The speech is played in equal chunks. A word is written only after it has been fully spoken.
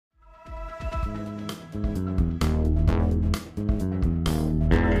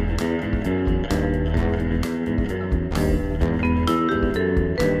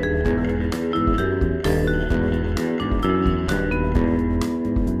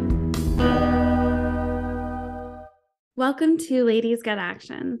Welcome to Ladies Get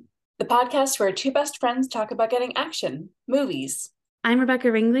Action. The podcast where two best friends talk about getting action, movies. I'm Rebecca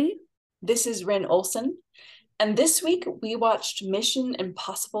Ringley. This is Rin Olson, and this week we watched Mission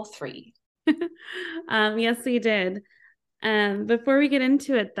Impossible 3. Yes, we did. Before we get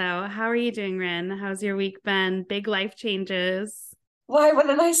into it, though, how are you doing, Rin? How's your week been? Big life changes. Why, what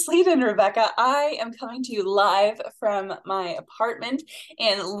a nice lead-in, Rebecca. I am coming to you live from my apartment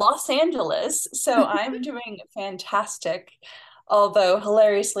in Los Angeles, so I'm doing fantastic. Although,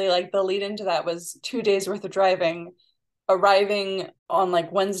 hilariously, the lead into that was 2 days worth of driving, arriving on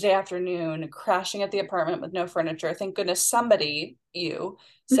Wednesday afternoon, crashing at the apartment with no furniture. Thank goodness somebody, you,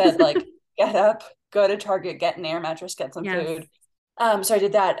 said get up, go to Target, get an air mattress, get some Yes. food. So I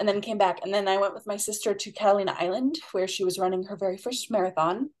did that and then came back. And then I went with my sister to Catalina Island, where she was running her very first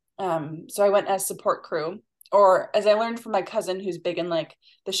marathon. So I went as support crew, or as I learned from my cousin who's big in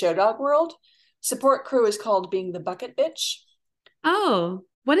the show dog world, support crew is called being the bucket bitch. Oh,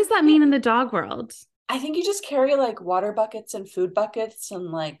 what does that mean in the dog world? I think you just carry water buckets and food buckets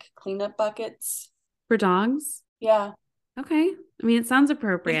and cleanup buckets. For dogs? Yeah. Okay. I mean, it sounds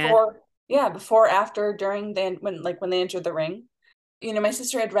appropriate. Before, after, during, when they entered the ring. My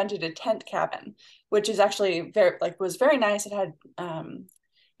sister had rented a tent cabin, which is actually was very nice. It had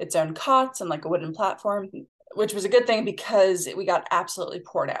its own cots and a wooden platform, which was a good thing because we got absolutely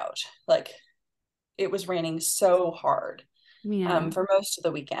poured out. It was raining so hard Yeah. for most of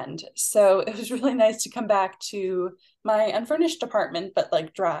the weekend. So it was really nice to come back to my unfurnished apartment, but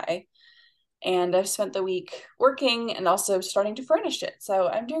dry. And I've spent the week working and also starting to furnish it. So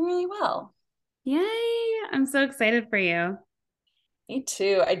I'm doing really well. Yay. I'm so excited for you. Me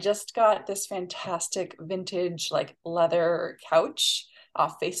too. I just got this fantastic vintage leather couch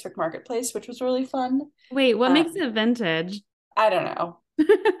off Facebook Marketplace, which was really fun. Wait, what makes it vintage? I don't know.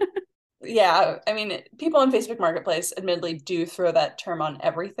 Yeah, I mean, people in Facebook Marketplace admittedly do throw that term on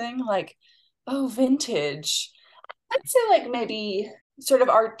everything, oh, vintage. I'd say maybe sort of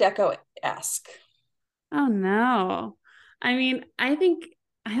Art Deco-esque. Oh no. I mean, I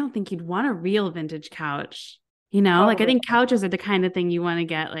don't think you'd want a real vintage couch. I Probably. think couches are the kind of thing you want to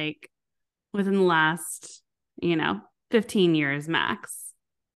get within the last, 15 years max.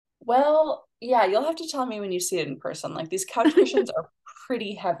 Well, yeah, you'll have to tell me when you see it in person. These couch cushions are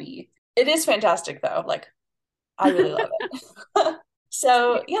pretty heavy. It is fantastic though. I really love it.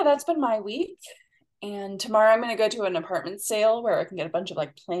 So yeah, that's been my week. And tomorrow I'm going to go to an apartment sale where I can get a bunch of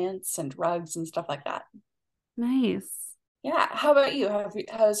plants and rugs and stuff like that. Nice. Yeah. How about you?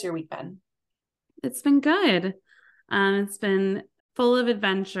 How's your week been? It's been good. It's been full of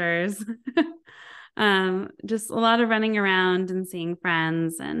adventures. Just a lot of running around and seeing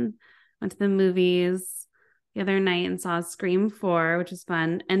friends, and went to the movies the other night and saw Scream 4, which was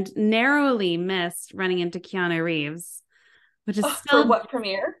fun, and narrowly missed running into Keanu Reeves, which is Oh, for still what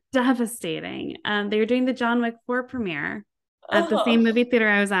premiere? devastating. They were doing the John Wick 4 premiere at the same Oh, movie theater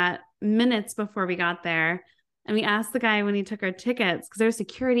I was at minutes before we got there. And we asked the guy when he took our tickets, because there was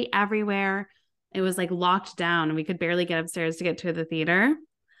security everywhere. It was locked down and we could barely get upstairs to get to the theater.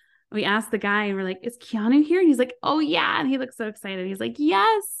 We asked the guy and we're like, is Keanu here? And he's like, oh yeah. And he looked so excited. He's like,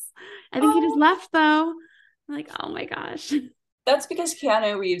 yes. I think he just oh. left though. I'm like, oh my gosh. That's because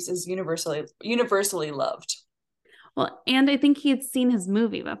Keanu Reeves is universally loved. Well, and I think he had seen his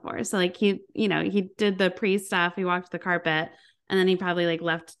movie before. So he did the pre stuff, he walked the carpet, and then he probably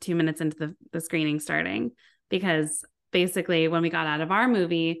left 2 minutes into the screening starting, because basically when we got out of our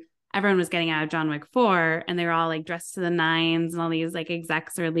movie, everyone was getting out of John Wick 4 and they were all dressed to the nines, and all these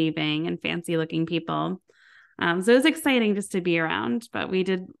execs are leaving and fancy looking people. So it was exciting just to be around, but we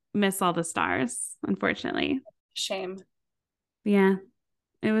did miss all the stars, unfortunately. Shame. Yeah,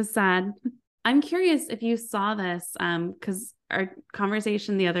 it was sad. I'm curious if you saw this, because our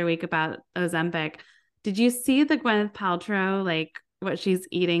conversation the other week about Ozempic, did you see the Gwyneth Paltrow, what she's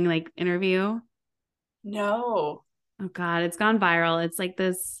eating, interview? No. Oh God, it's gone viral. It's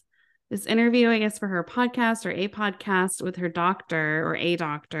this interview, I guess, for her podcast, or a podcast with her doctor, or a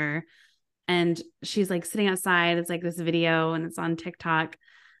doctor. And she's sitting outside. It's this video and it's on TikTok.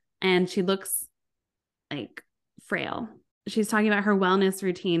 And she looks frail. She's talking about her wellness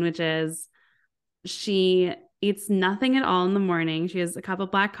routine, which is she eats nothing at all in the morning. She has a cup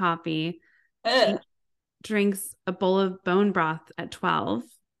of black coffee. She Ugh. drinks a bowl of bone broth at 12.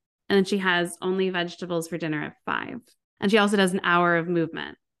 And then she has only vegetables for dinner at 5. And she also does an hour of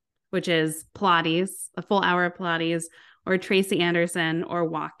movement, which is Pilates, a full hour of Pilates, or Tracy Anderson, or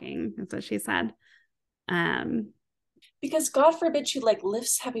walking. That's what she said. Because God forbid she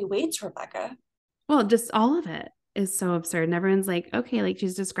lifts heavy weights, Rebecca. Well, just all of it. is so absurd. And everyone's like, okay, like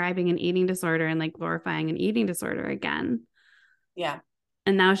she's describing an eating disorder and like glorifying an eating disorder again. Yeah.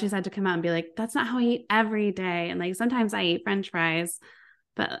 And now she's had to come out and be like, that's not how I eat every day. And like sometimes I eat French fries,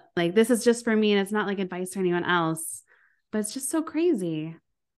 but like this is just for me and it's not like advice to anyone else. But it's just so crazy.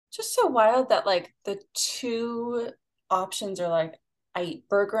 Just so wild that like the two options are like I eat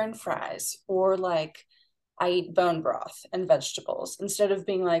burger and fries, or like I eat bone broth and vegetables, instead of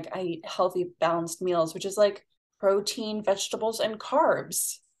being like I eat healthy, balanced meals, which is like protein, vegetables, and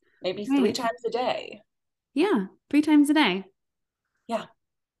carbs, maybe three Right. times a day. Yeah. 3 times a day. Yeah.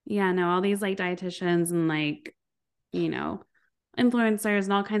 Yeah. No, all these like dietitians and like, you know, influencers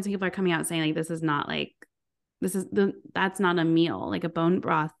and all kinds of people are coming out saying like that's not a meal. Like a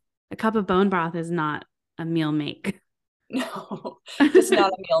cup of bone broth is not a meal make. No, does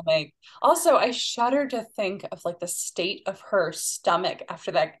not a meal make. Also, I shudder to think of like the state of her stomach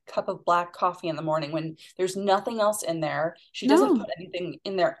after that cup of black coffee in the morning when there's nothing else in there. She doesn't No, put anything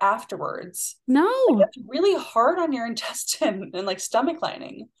in there afterwards. Like no. that's really hard on your intestine and like stomach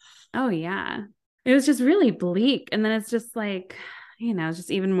lining. Oh yeah. It was just really bleak. And then it's just like, it's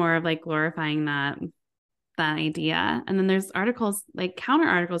just even more of like glorifying that idea. And then there's articles, like counter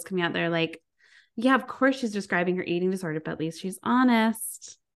articles coming out there like, yeah, of course she's describing her eating disorder, but at least she's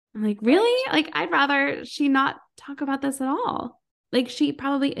honest. I'm like, Right. really? Like, I'd rather she not talk about this at all. Like, she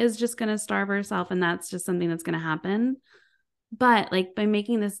probably is just going to starve herself, and that's just something that's going to happen. But like, by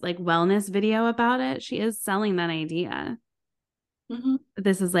making this like wellness video about it, she is selling that idea. Mm-hmm.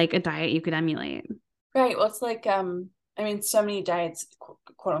 This is like a diet you could emulate. Right. Well, it's like I mean, so many diets,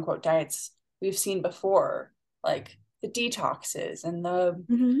 quote unquote diets we've seen before, like the detoxes and the,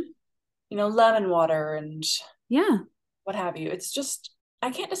 Mm-hmm. lemon water and Yeah. what have you. It's just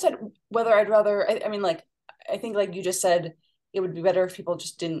I can't decide whether I'd rather. I mean, like I think, like you just said, it would be better if people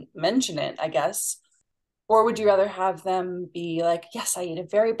just didn't mention it, I guess. Or would you rather have them be like, yes, I eat a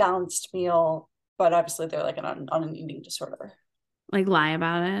very balanced meal, but obviously they're like on an eating disorder. Like, lie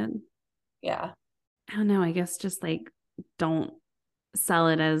about it. Yeah. I don't know. I guess just like don't sell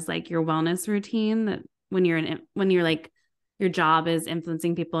it as like your wellness routine that when you're like your job is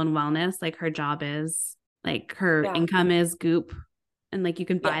influencing people in wellness, like her job is like her Yeah. income is goop and like you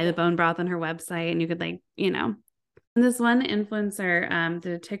can Yeah. buy the bone broth on her website and you could like, and this one influencer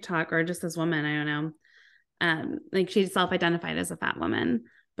did a TikTok or just this woman, I don't know. Like she self-identified as a fat woman,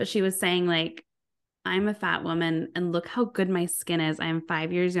 but she was saying like I'm a fat woman and look how good my skin is. I am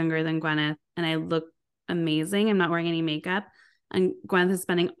 5 years younger than Gwyneth and I look amazing. I'm not wearing any makeup. And Gwyneth is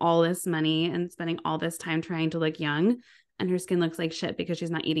spending all this money and spending all this time trying to look young. And her skin looks like shit because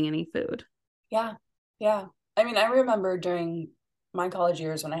she's not eating any food. Yeah. Yeah. I mean, I remember during my college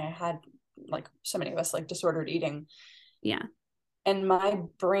years when I had, like so many of us, like disordered eating, Yeah. and my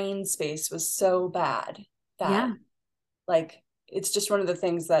brain space was so bad that Yeah. like it's just one of the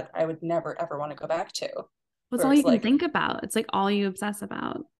things that I would never ever want to go back to. What's Where all you it's can like, think about? It's like all you obsess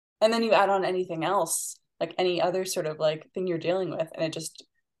about. and then you add on anything else, like any other sort of like thing you're dealing with, and it just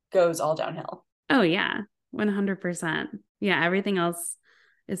goes all downhill. Oh, yeah. 100%. Yeah. Everything else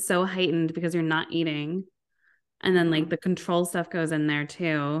is so heightened because you're not eating. And then like Mm-hmm. the control stuff goes in there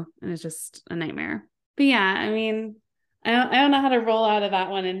too. And it's just a nightmare. But yeah, I mean, I don't know how to roll out of that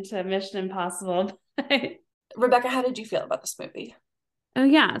one into Mission Impossible. Rebecca, how did you feel about this movie? Oh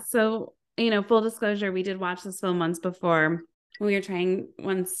yeah. So, full disclosure, we did watch this film once before. We were trying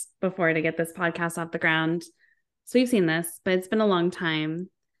once before to get this podcast off the ground. So we've seen this, but it's been a long time.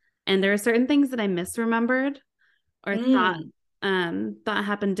 And there are certain things that I misremembered or Mm. thought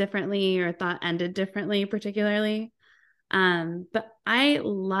happened differently or thought ended differently, particularly. But I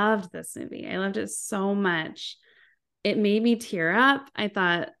loved this movie. I loved it so much. It made me tear up. I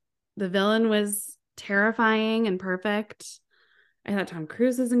thought the villain was terrifying and perfect. I thought Tom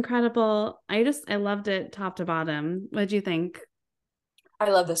Cruise is incredible. I loved it top to bottom. What did you think? I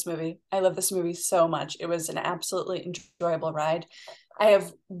love this movie. I love this movie so much. It was an absolutely enjoyable ride. I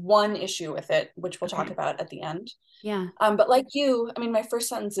have one issue with it, which we'll talk Okay. about at the end. Yeah. But like you, I mean, my first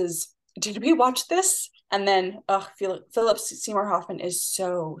sentence is, "Did we watch this?" And then, Philip Seymour Hoffman is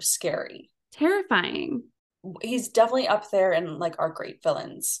so scary. Terrifying. He's definitely up there in like our great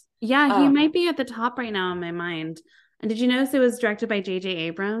villains. Yeah, he Um, might be at the top right now in my mind. And did you notice it was directed by J.J.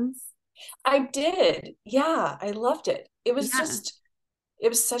 Abrams? I did. Yeah, I loved it. Yeah. It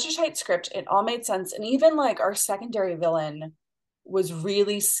was such a tight script. It all made sense. And even like our secondary villain was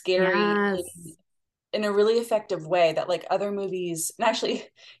really scary Yes. in a really effective way that like other movies, and actually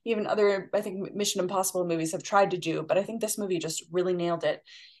even other, I think Mission Impossible movies have tried to do, but I think this movie just really nailed it.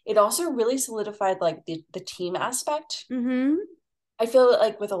 It also really solidified like the team aspect. Mm-hmm. I feel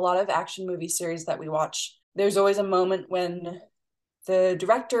like with a lot of action movie series that we watch, there's always a moment when the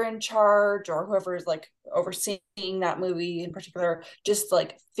director in charge or whoever is like overseeing that movie in particular just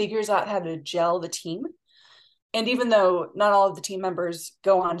like figures out how to gel the team. And even though not all of the team members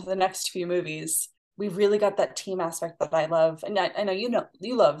go on to the next few movies, we really got that team aspect that I love. And I know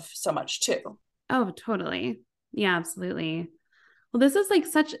you love so much too. Oh, totally. Yeah, absolutely. Well, this is like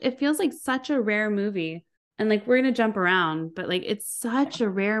it feels like such a rare movie. And like we're going to jump around, but like it's Yeah. such a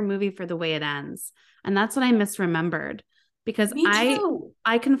rare movie for the way it ends. And that's what I misremembered because Me too.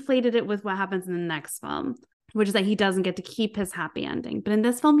 I conflated it with what happens in the next film, which is that he doesn't get to keep his happy ending. But in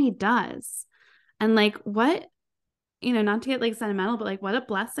this film, he does. And like what, not to get like sentimental, but like what a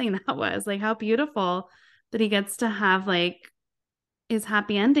blessing that was. Like how beautiful that he gets to have like his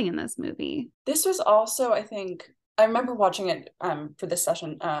happy ending in this movie. This was also, I think, I remember watching it for this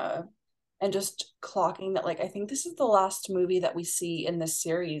session and just clocking that like I think this is the last movie that we see in this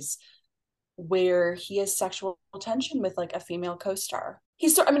series where he has sexual tension with like a female co-star.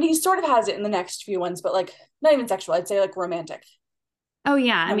 I mean, he sort of has it in the next few ones, but like not even sexual. I'd say like romantic. Oh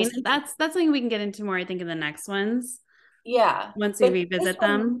yeah, I Kind of. mean that's something we can get into more, I think, in the next ones Yeah, once we but this revisit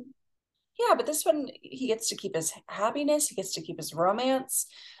one, them. yeah, but this one he gets to keep his happiness. He gets to keep his romance.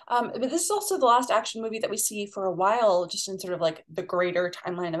 But this is also the last action movie that we see for a while, just in sort of like the greater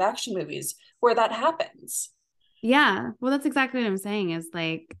timeline of action movies where that happens. Yeah, well, that's exactly what I'm saying. Is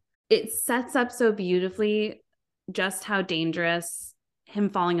like it sets up so beautifully just how dangerous him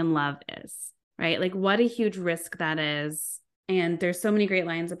falling in love is, right? Like what a huge risk that is. And there's so many great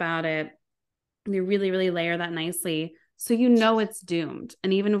lines about it. They really, really layer that nicely. So it's doomed.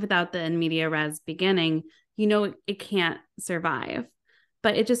 And even without the in media res beginning, it can't survive.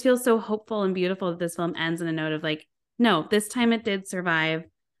 But it just feels so hopeful and beautiful that this film ends in a note of like, no, this time it did survive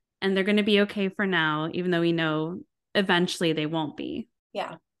and they're going to be okay for now, even though we know eventually they won't be.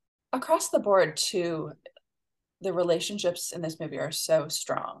 Yeah, across the board too, the relationships in this movie are so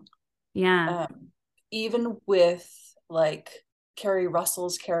strong. Yeah. Um, even with like Kerry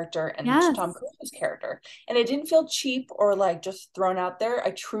Russell's character and Yes. Tom Cruise's character. And it didn't feel cheap or like just thrown out there.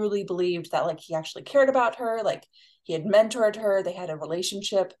 I truly believed that like he actually cared about her, like he had mentored her, they had a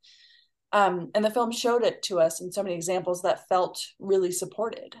relationship. And the film showed it to us in so many examples that felt really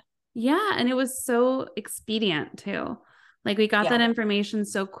supported. Yeah. And it was so expedient too. Like we got that Yeah. information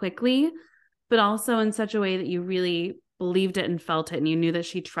so quickly, but also in such a way that you really believed it and felt it. And you knew that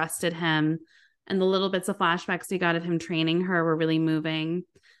she trusted him. And the little bits of flashbacks we got of him training her were really moving.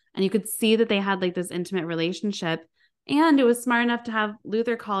 And you could see that they had like this intimate relationship. And it was smart enough to have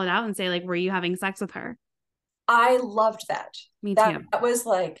Luther call it out and say, like, were you having sex with her? I loved that. Me too. That was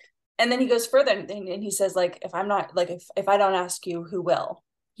like, and then he goes further and he says, like, if I'm not like if I don't ask you, who will?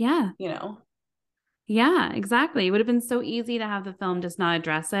 Yeah. You know? Yeah, exactly. It would have been so easy to have the film just not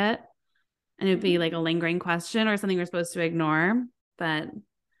address it. And it would be like a lingering question or something we're supposed to ignore. But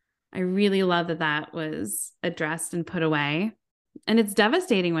I really love that that was addressed and put away. And it's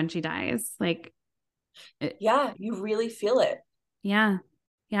devastating when she dies. Like, Yeah, you really feel it. yeah,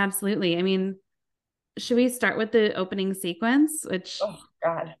 yeah, absolutely. I mean, should we start with the opening sequence, which Oh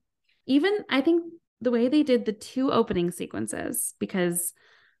God. even I think the way they did the two opening sequences, because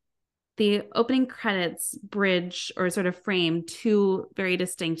the opening credits bridge or sort of frame two very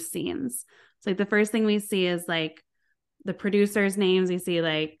distinct scenes. So like the first thing we see is like the producers' names. We see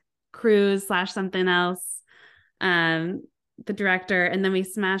like Cruise / something else, um, the director, and then we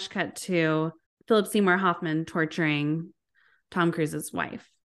smash cut to Philip Seymour Hoffman torturing Tom Cruise's wife.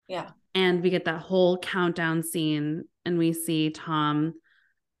 Yeah. And we get that whole countdown scene, and we see Tom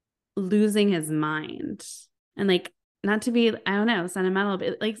losing his mind. And like, not to be, I don't know, sentimental,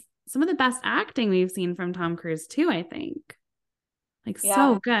 but like some of the best acting we've seen from Tom Cruise too, I think. Like Yeah.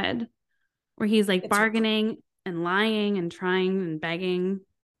 so good. Where he's like It's bargaining and lying and trying and begging.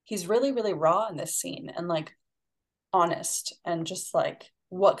 he's really, really raw in this scene and like honest and just like,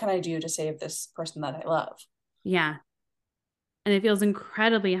 what can I do to save this person that I love? Yeah. And it feels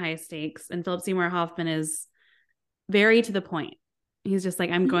incredibly high stakes. And Philip Seymour Hoffman is very to the point. He's just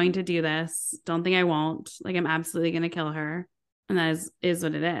like, I'm going to do this. Don't think I won't. Like, I'm absolutely going to kill her. And that is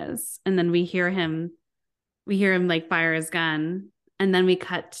what it is. And then we hear him like fire his gun. And then we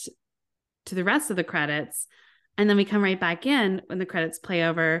cut to the rest of the credits. And then we come right back in when the credits play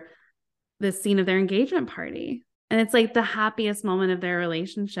over this scene of their engagement party. And it's like the happiest moment of their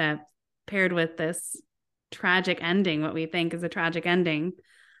relationship paired with this tragic ending, what we think is a tragic ending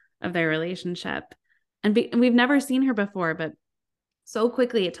of their relationship. And we've never seen her before, but so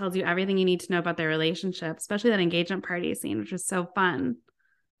quickly it tells you everything you need to know about their relationship, especially that engagement party scene, which was so fun.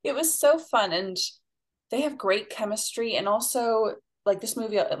 It was so fun and they have great chemistry and also like this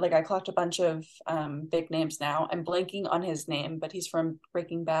movie, like I clocked a bunch of big names now. I'm blanking on his name, but he's from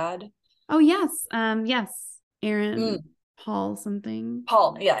Breaking Bad. Oh yes. Yes. Mm. Aaron Paul something.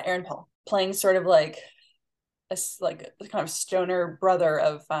 Paul, yeah, Aaron Paul, playing sort of like like a kind of stoner brother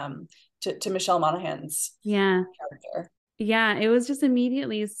of to Michelle Monaghan's Yeah. character. Yeah. It was just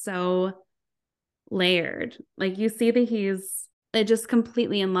immediately so layered. Like you see that he's just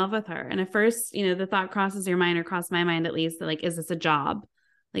completely in love with her. And at first, the thought crosses your mind, or crossed my mind at least, that like, is this a job?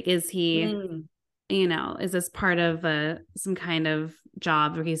 Like, is he, Mm. is this part of some kind of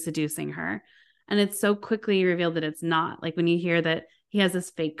job where he's seducing her? And it's so quickly revealed that it's not. Like when you hear that he has this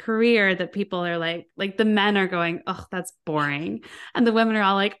fake career, that people are like the men are going, oh, that's boring. And the women are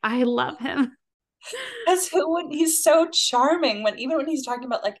all like, I love him. Because he's so charming even when he's talking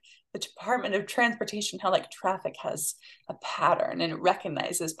about like the Department of Transportation, how like traffic has a pattern and it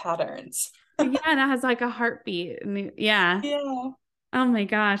recognizes patterns. Yeah, and it has like a heartbeat. Yeah. Yeah. Oh my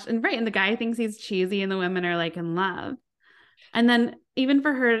gosh. And right. And the guy thinks he's cheesy and the women are like in love. And then even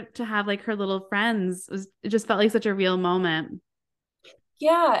for her to have like her little friends, it just felt like such a real moment.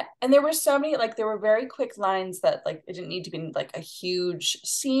 Yeah. And there were so many, like, there were very quick lines that, like, it didn't need to be like a huge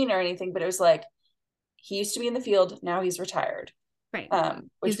scene or anything, but it was like, he used to be in the field, now he's retired. Right.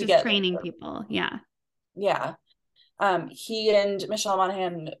 Which He's we just get training later. people. Yeah. Yeah. He and Michelle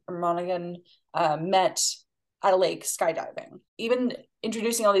Monaghan met at a lake skydiving. Even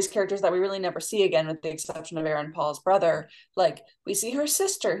introducing all these characters that we really never see again, with the exception of Aaron Paul's brother. Like we see her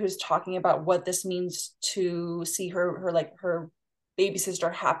sister, who's talking about what this means to see her baby sister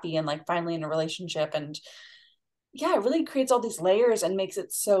happy and like finally in a relationship. And yeah, it really creates all these layers and makes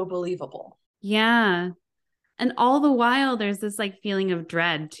it so believable. Yeah. And all the while, there's this like feeling of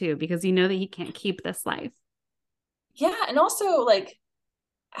dread too, because you know that he can't keep this life. Yeah, and also like,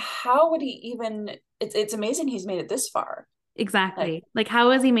 how would he even? It's amazing he's made it this far. Like, Exactly. Like,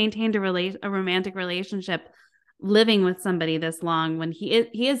 how has he maintained a romantic relationship living with somebody this long when he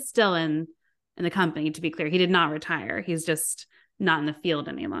is still in the company, to be clear. He did not retire. He's just not in the field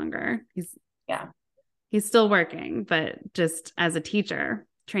any longer. yeah, He's still working, but just as a teacher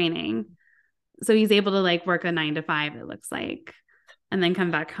training. So he's able to like work a 9 to 5, it looks like, and then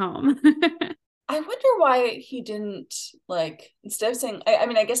come back home. I wonder why he didn't, like, instead of saying, I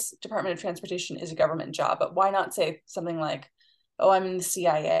mean, I guess Department of Transportation is a government job, but why not say something like, "Oh, I'm in the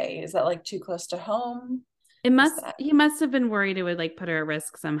CIA"? Is that like too close to home? Is that He must have been worried it would like put her at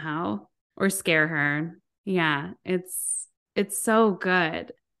risk somehow or scare her. Yeah, it's so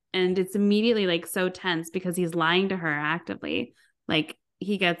good. And it's immediately like so tense because he's lying to her actively. Like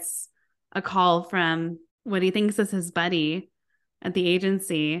he gets a call from what he thinks is his buddy at the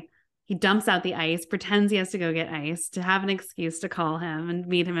agency. He dumps out the ice, pretends he has to go get ice to have an excuse to call him and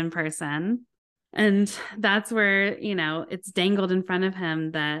meet him in person. And that's where, it's dangled in front of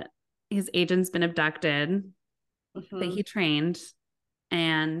him that his agent's been abducted, that Mhm. he trained,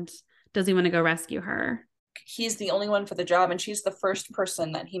 and does he want to go rescue her? He's the only one for the job, and she's the first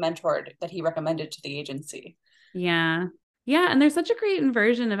person that he mentored that he recommended to the agency. Yeah. Yeah. And there's such a great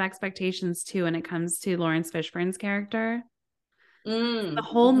inversion of expectations too when it comes to Lawrence Fishburne's character. The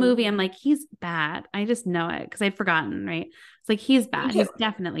whole Mhm. movie, I'm like, he's bad. I just know it because I'd forgotten, right? It's like he's Me bad. too. He's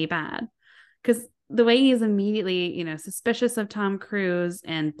definitely bad. Because the way he's immediately, suspicious of Tom Cruise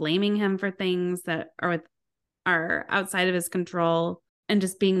and blaming him for things that are outside of his control, and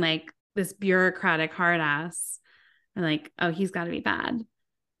just being like this bureaucratic hard ass, and like, oh, he's got to be bad.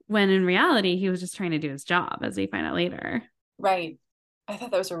 When in reality, he was just trying to do his job, as we find out later. Right. I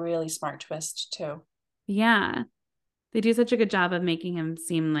thought that was a really smart twist too. Yeah. They do such a good job of making him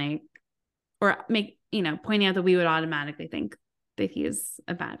seem like, or pointing out that we would automatically think that he's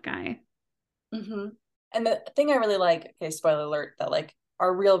a bad guy. Hmm. And the thing I really like, okay, spoiler alert, that like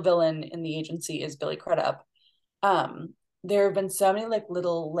our real villain in the agency is Billy Crudup. Um, there have been so many like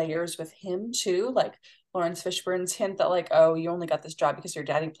little layers with him too, like Lawrence Fishburne's hint that like, oh, you only got this job because your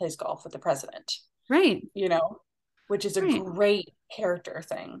daddy plays golf with the president, Right. you know, which is a Right. great character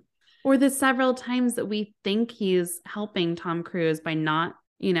thing. Or the several times that we think he's helping Tom Cruise by not,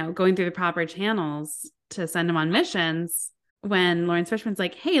 going through the proper channels to send him on missions, when Lawrence Fishburne's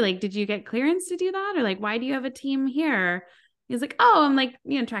like, hey, like, did you get clearance to do that? Or like, why do you have a team here? He's like, oh, I'm like,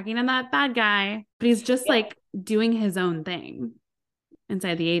 tracking down that bad guy. But he's just Yeah. like doing his own thing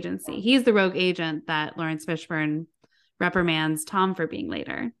inside the agency. He's the rogue agent that Lawrence Fishburne reprimands Tom for being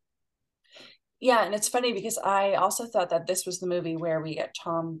later. Yeah, and it's funny because I also thought that this was the movie where we get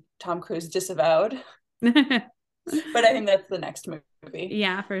Tom Cruise disavowed, but I think that's the next movie.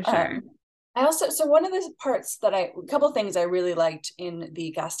 Yeah, for sure. Um, I also, so one of the parts that a couple of things I really liked in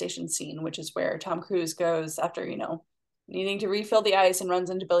the gas station scene, which is where Tom Cruise goes after, needing to refill the ice and runs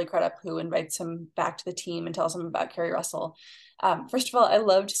into Billy Crudup, who invites him back to the team and tells him about Carrie Russell. First of all, I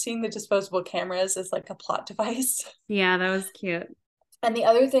loved seeing the disposable cameras as like a plot device. Yeah, that was cute. And the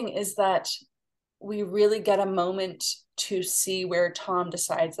other thing is that we really get a moment to see where Tom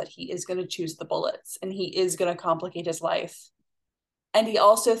decides that he is going to choose the bullets and he is going to complicate his life. And he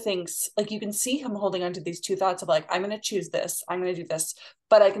also thinks, like, you can see him holding on to these two thoughts of like, I'm going to choose this, I'm going to do this,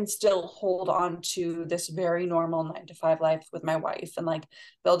 but I can still hold on to this very normal 9 to 5 life with my wife and like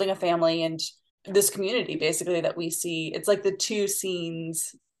building a family and this community basically that we see. It's like the two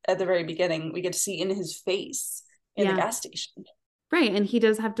scenes at the very beginning we get to see in his face in the gas station. Right. And he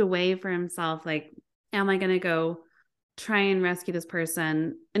does have to weigh for himself, like, am I going to go try and rescue this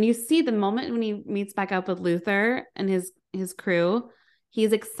person? And you see the moment when he meets back up with Luther and his crew,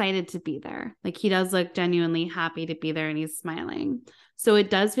 he's excited to be there. Like, he does look genuinely happy to be there and he's smiling. So it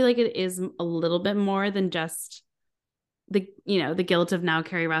does feel like it is a little bit more than just the guilt of now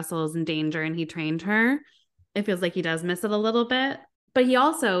Carrie Russell is in danger and he trained her. It feels like he does miss it a little bit. But he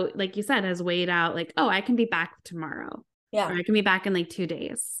also, like you said, has weighed out like, oh, I can be back tomorrow. Yeah. Or I can be back in like 2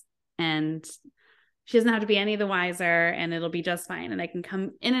 days. And she doesn't have to be any the wiser and it'll be just fine. And I can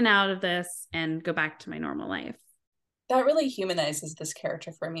come in and out of this and go back to my normal life. That really humanizes this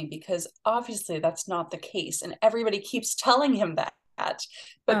character for me because obviously that's not the case. And everybody keeps telling him that.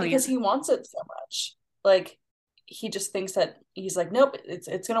 But because he wants it so much, like, he just thinks that he's like, nope, it's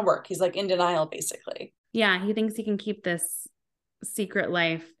going to work. He's like in denial, basically. Yeah, he thinks he can keep this secret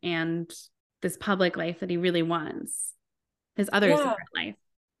life and this public life that he really wants. His other secret life,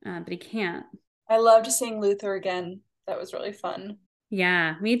 but he can't. I loved seeing Luther again. That was really fun.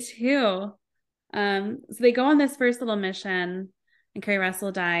 Yeah, me too. So they go on this first little mission and Carrie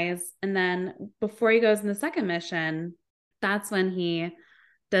Russell dies. And then before he goes in the second mission, that's when he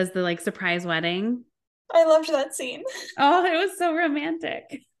does the like surprise wedding. I loved that scene. Oh, it was so romantic.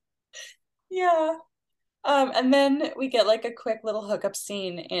 Yeah. And then we get like a quick little hookup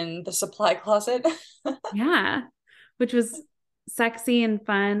scene in the supply closet. Yeah, which was sexy and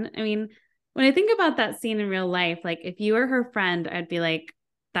fun. I mean, when I think about that scene in real life, like if you were her friend, I'd be like,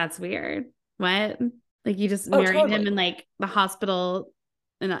 that's weird. What? Like you just married him in like the hospital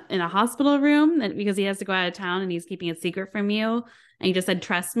in a hospital room because he has to go out of town and he's keeping it secret from you. And you just said,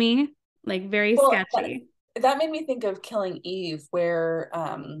 trust me. Like very sketchy. That made me think of Killing Eve, where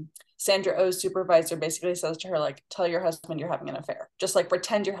Sandra Oh's supervisor basically says to her, like, tell your husband you're having an affair. Just like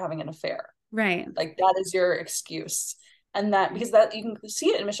pretend you're having an affair. Right. Like that is your excuse. And that, because that you can see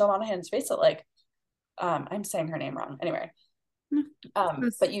it in Michelle Monaghan's face that like, I'm saying her name wrong. Anyway.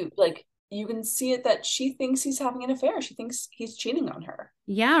 But you can see it that she thinks he's having an affair. She thinks he's cheating on her.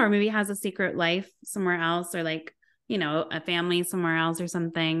 Yeah. Or maybe has a secret life somewhere else or like, a family somewhere else or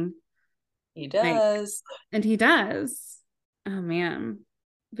something. He does. And he does. Oh man.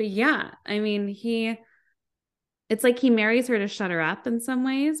 But yeah, I mean, it's like he marries her to shut her up in some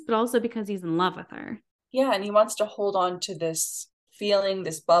ways, but also because he's in love with her. Yeah. And he wants to hold on to this feeling,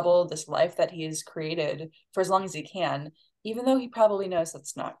 this bubble, this life that he has created for as long as he can, even though he probably knows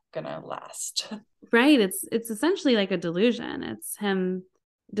that's not gonna last. Right. It's essentially like a delusion. It's him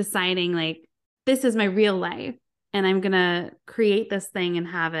deciding like, this is my real life and I'm gonna create this thing and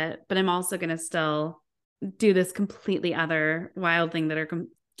have it, but I'm also gonna still do this completely other wild thing that are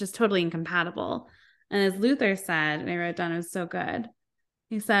just totally incompatible. And as Luther said, and I wrote down, it was so good.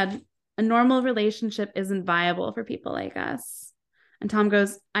 He said, a normal relationship isn't viable for people like us. And Tom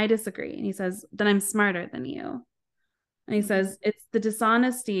goes, I disagree. And he says, then I'm smarter than you. And he says, it's the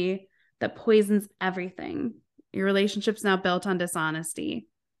dishonesty that poisons everything. Your relationship's now built on dishonesty.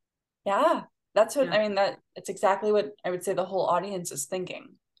 Yeah, that's what, I mean, it's exactly what I would say the whole audience is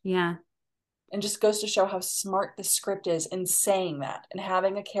thinking. Yeah. And just goes to show how smart the script is in saying that and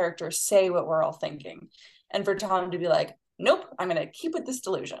having a character say what we're all thinking. And for Tom to be like, nope, I'm going to keep with this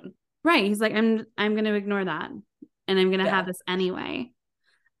delusion. Right. He's like, I'm going to ignore that. And I'm going to have this anyway.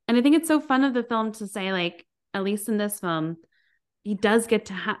 And I think it's so fun of the film to say, like, at least in this film, he does get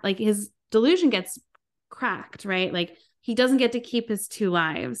to have, like, his delusion gets cracked, right? Like, he doesn't get to keep his 2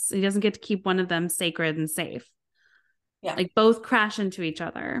 lives. He doesn't get to keep one of them sacred and safe. Yeah. Like, both crash into each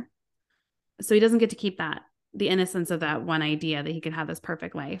other. So he doesn't get to keep the innocence of that one idea that he could have this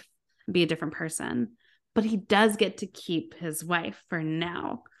perfect life, be a different person. But he does get to keep his wife for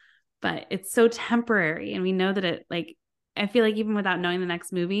now. But it's so temporary. And we know that I feel like even without knowing the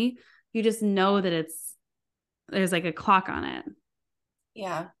next movie, you just know that there's like a clock on it.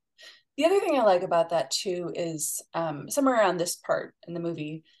 Yeah. The other thing I like about that too is somewhere around this part in the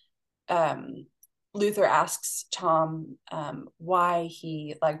movie, Luther asks Tom why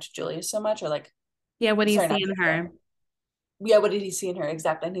he liked Julia so much, or like, yeah, what do you see in her? yeah, what did he see in her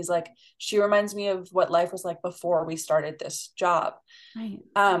exactly? And he's like, she reminds me of what life was like before we started this job. Right.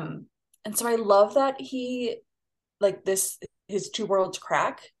 And so I love that he, like, this, his two worlds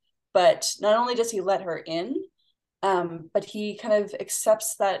crack, but not only does he let her in, but he kind of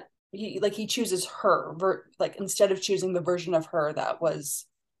accepts that he chooses her, like, instead of choosing the version of her that was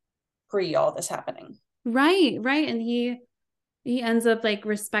pre all this happening. Right, right. And he ends up like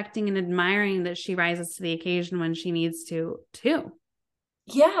respecting and admiring that she rises to the occasion when she needs to too.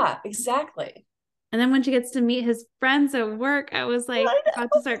 Yeah, exactly. And then when she gets to meet his friends at work, I was like I about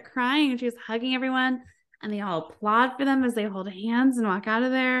to start crying, and she was hugging everyone and they all applaud for them as they hold hands and walk out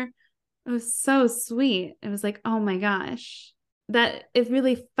of there. It was so sweet. It was like, oh my gosh, that it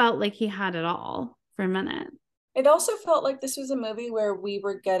really felt like he had it all for a minute. It also felt like this was a movie where we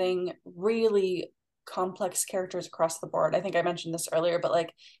were getting really complex characters across the board. I think I mentioned this earlier, but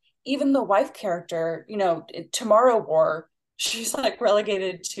like even the wife character, you know, Tomorrow War, she's like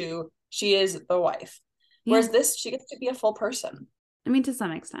relegated to she is the wife. Yeah. Whereas this, she gets to be a full person I mean, to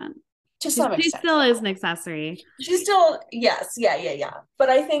some extent. to some She extent. still is an accessory. She's still, yes, yeah. But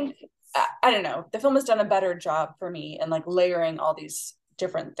I think, I don't know, the film has done a better job for me in like layering all these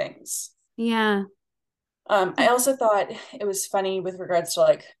different things. Yeah. I also thought it was funny with regards to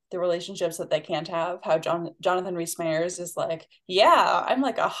like the relationships that they can't have. How Jonathan Rhys Meyers is like, yeah, I'm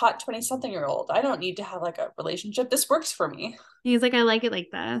like a hot 20-something-year-old. I don't need to have like a relationship. This works for me. He's like, I like it like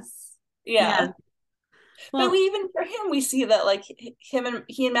this. Yeah. Yeah. But we Well, even for him, we see that like he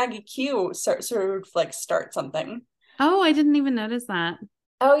and Maggie Q sort of like start something. oh, I didn't even notice that.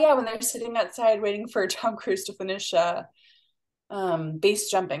 Oh yeah, when they're sitting outside waiting for Tom Cruise to finish base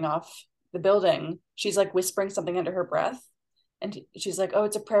jumping off the building, she's like whispering something under her breath. And she's like, oh,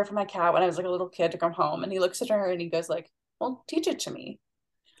 it's a prayer for my cat when I was like a little kid to come home. And he looks at her and he goes like, well, teach it to me.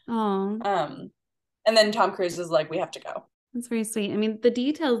 Oh, And then Tom Cruise is like, we have to go. that's very sweet. I mean, the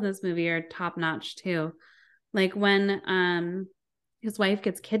details in this movie are top notch too. Like when his wife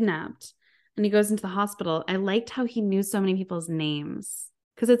gets kidnapped and he goes into the hospital. I liked how he knew so many people's names.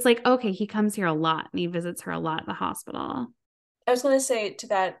 Because it's like, okay, he comes here a lot and he visits her a lot at the hospital. I was gonna say to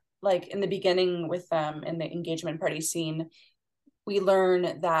that, like in the beginning with them in the engagement party scene, we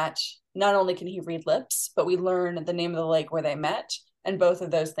learn that not only can he read lips, but we learn the name of the lake where they met, and both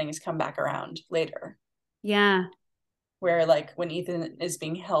of those things come back around later. Yeah. Where like when Ethan is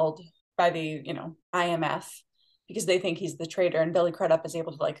being held by the IMF because they think he's the traitor, and Billy Crudup is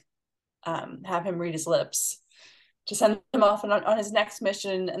able to like have him read his lips to send him off on his next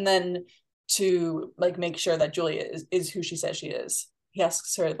mission, and then to like make sure that Julia is who she says she is. He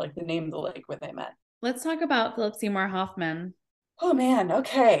asks her like the name of the lake where they met. Let's talk about Philip Seymour Hoffman. Oh man,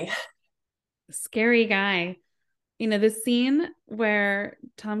 okay. Scary guy. You know, the scene where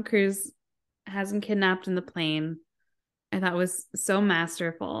Tom Cruise has him kidnapped in the plane, I thought was so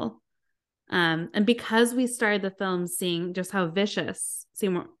masterful. And because we started the film seeing just how vicious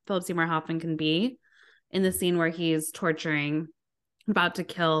Philip Seymour Hoffman can be in the scene where he's torturing, about to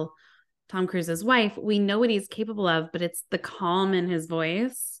kill Tom Cruise's wife, we know what he's capable of, but it's the calm in his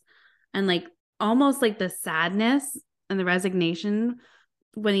voice and like almost like the sadness and the resignation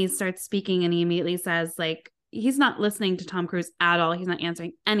when he starts speaking and he immediately says, like, he's not listening to Tom Cruise at all. He's not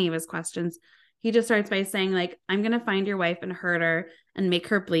answering any of his questions. He just starts by saying, like, I'm going to find your wife and hurt her and make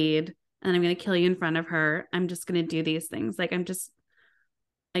her bleed. And I'm going to kill you in front of her. I'm just going to do these things. Like, I'm just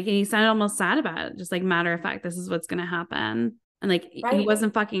like, he sounded almost sad about it. Just like matter of fact, this is what's going to happen. And like, he Right.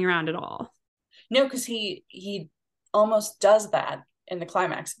 wasn't fucking around at all. No, because he almost does that in the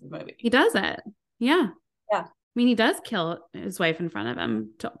climax of the movie. He does it. Yeah. Yeah. I mean, he does kill his wife in front of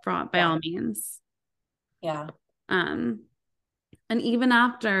him by all means. Yeah. And even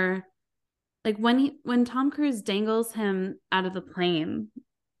after, like when Tom Cruise dangles him out of the plane,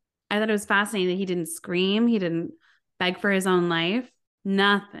 I thought it was fascinating that he didn't scream, he didn't beg for his own life,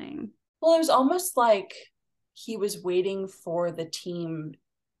 nothing. Well, it was almost like he was waiting for the team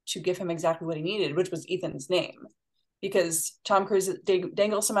to give him exactly what he needed, which was Ethan's name. Because Tom Cruise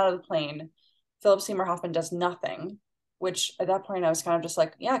dangles him out of the plane. Philip Seymour Hoffman does nothing, which at that point I was kind of just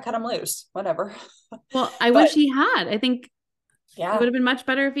like, yeah, cut him loose, whatever. Well, I wish he had. I think it would have been much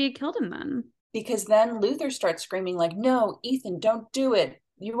better if he had killed him then. Because then Luther starts screaming like, no, Ethan, don't do it.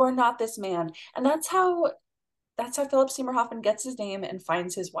 You are not this man. And that's how Philip Seymour Hoffman gets his name and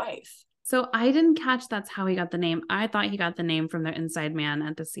finds his wife. So I didn't catch that's how he got the name. I thought he got the name from the inside man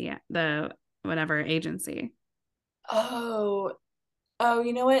at the whatever agency. Oh,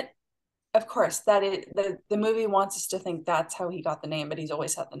 you know what? Of course, the movie wants us to think that's how he got the name, but he's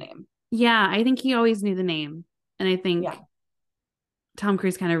always had the name. Yeah, I think he always knew the name. And I think Tom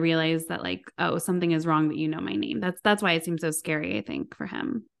Cruise kind of realized that like, oh, something is wrong that you know my name. That's why it seems so scary, I think, for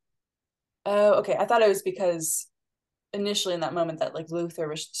him. Oh, okay. I thought it was because initially in that moment that like Luther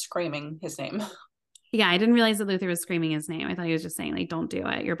was screaming his name. Yeah, I didn't realize that Luther was screaming his name. I thought he was just saying like, don't do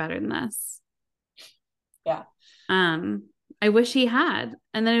it. You're better than this. Yeah. Um, I wish he had.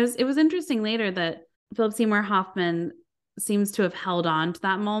 And then it was interesting later that Philip Seymour Hoffman seems to have held on to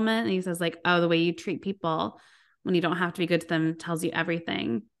that moment. And he says, like, oh, the way you treat people when you don't have to be good to them tells you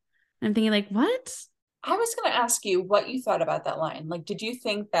everything. And I'm thinking, like, what? I was going to ask you what you thought about that line. Like, did you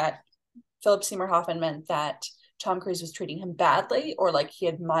think that Philip Seymour Hoffman meant that Tom Cruise was treating him badly or like he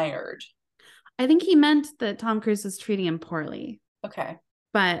admired? I think he meant that Tom Cruise was treating him poorly. Okay.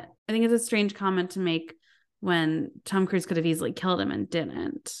 But I think it's a strange comment to make when Tom Cruise could have easily killed him and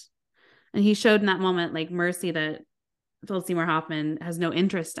didn't. And he showed in that moment like mercy that Philip Seymour Hoffman has no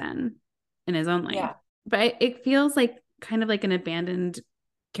interest in his own life. Yeah. But it feels like kind of like an abandoned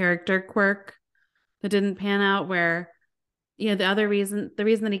character quirk that didn't pan out where, the reason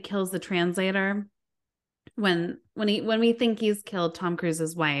that he kills the translator when we think he's killed Tom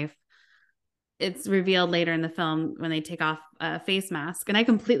Cruise's wife, it's revealed later in the film when they take off a face mask. And I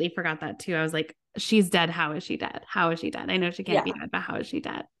completely forgot that too. I was like, she's dead. How is she dead? How is she dead? I know she can't be dead, but how is she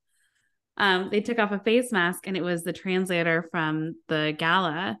dead? They took off a face mask and it was the translator from the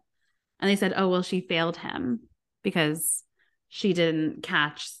gala. And they said, oh, well, she failed him because she didn't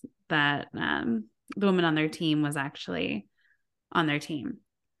catch that the woman on their team was actually on their team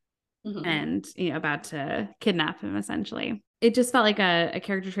and about to kidnap him, essentially. It just felt like a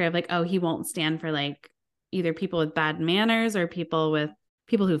character trait of like, oh, he won't stand for like either people with bad manners or people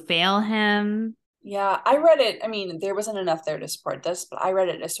who fail him. Yeah, I read it. I mean, there wasn't enough there to support this, but I read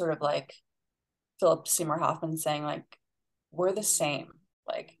it as sort of like Philip Seymour Hoffman saying like, we're the same.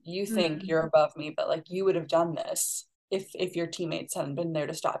 Like, you think you're above me, but like you would have done this if your teammates hadn't been there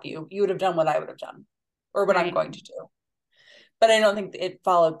to stop you. You would have done what I would have done or what I'm going to do. But I don't think it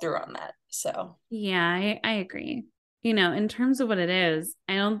followed through on that. So yeah, I agree. In terms of what it is,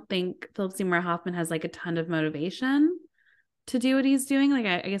 I don't think Philip Seymour Hoffman has like a ton of motivation to do what he's doing. Like,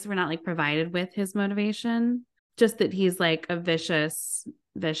 I guess we're not like provided with his motivation, just that he's like a vicious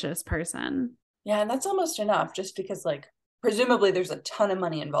person. Yeah, and that's almost enough just because like presumably there's a ton of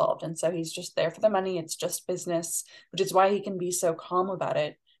money involved. And so he's just there for the money. It's just business, which is why he can be so calm about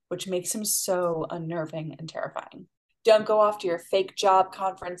it, which makes him so unnerving and terrifying. Don't go off to your fake job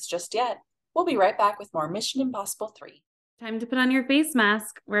conference just yet. We'll be right back with more Mission Impossible 3. Time to put on your face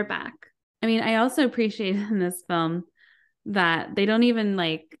mask. We're back. I mean, I also appreciate in this film that they don't even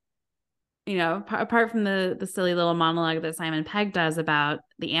like, apart from the silly little monologue that Simon Pegg does about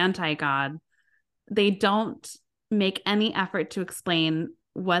the anti-god, they don't make any effort to explain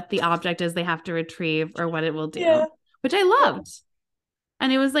what the object is they have to retrieve or what it will do, which I loved. Yeah.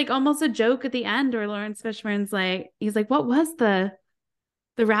 And it was like almost a joke at the end where Lawrence Fishburne's like, he's like, what was the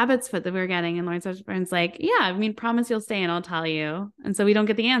rabbit's foot that we were getting? And Lawrence Fishburne's like, yeah, I mean, promise you'll stay and I'll tell you. And so we don't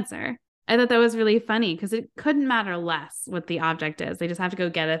get the answer. I thought that was really funny because it couldn't matter less what the object is. They just have to go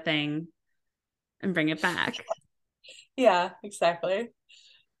get a thing and bring it back. Yeah, exactly.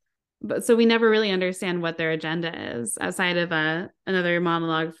 But so we never really understand what their agenda is outside of another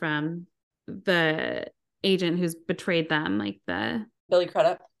monologue from the agent who's betrayed them, like the Billy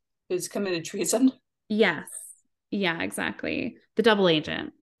Crudup, who's committed treason. Yes. Yeah, exactly. The double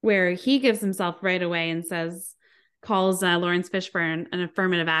agent, where he gives himself right away and calls Lawrence Fishburne an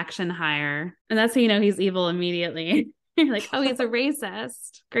affirmative action hire. And that's how you know he's evil immediately. You're like, oh, he's a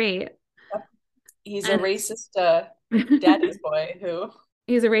racist. Great. He's a racist daddy's boy who...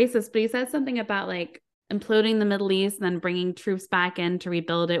 He's a racist, but he said something about like imploding the Middle East and then bringing troops back in to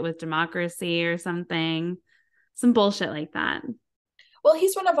rebuild it with democracy or something. Some bullshit like that. Well,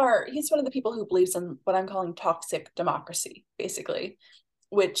 he's one of the people who believes in what I'm calling toxic democracy, basically,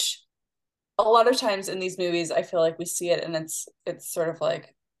 which a lot of times in these movies, I feel like we see it and it's sort of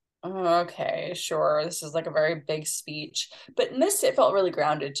like, oh, okay, sure, this is like a very big speech. But in this, it felt really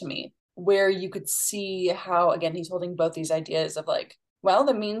grounded to me, where you could see how, again, he's holding both these ideas of like, well,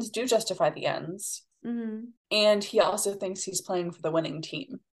 the means do justify the ends. Mm-hmm. And he also thinks he's playing for the winning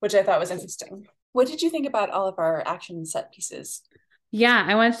team, which I thought was interesting. What did you think about all of our action set pieces? Yeah,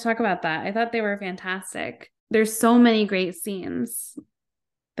 I wanted to talk about that. I thought they were fantastic. There's so many great scenes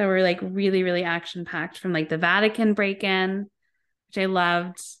that were like really, really action packed, from like the Vatican break-in, which I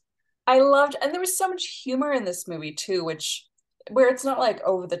loved. And there was so much humor in this movie too, where it's not like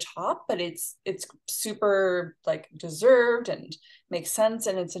over the top, but it's super like deserved and makes sense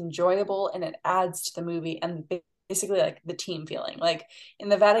and it's enjoyable and it adds to the movie and basically like the team feeling. Like in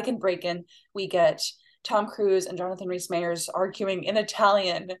the Vatican break-in, we get Tom Cruise and Jonathan Rhys-Meyers arguing in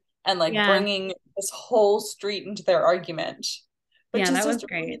Italian and like Yeah. bringing this whole street into their argument, which Yeah, is that was just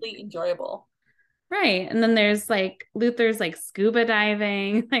great. really enjoyable. Right. And then there's like Luther's like scuba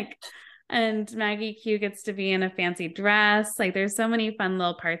diving, like, and Maggie Q gets to be in a fancy dress. Like there's so many fun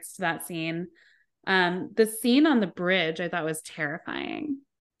little parts to that scene. The scene on the bridge I thought was terrifying.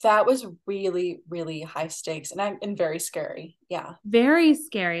 That was really, really high stakes and very scary. Yeah. Very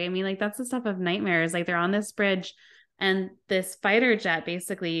scary. I mean, like that's the stuff of nightmares. Like they're on this bridge and this fighter jet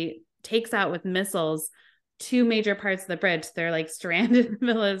basically takes out with missiles two major parts of the bridge. They're like stranded in the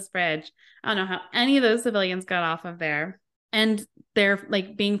middle of this bridge. I don't know how any of those civilians got off of there. And they're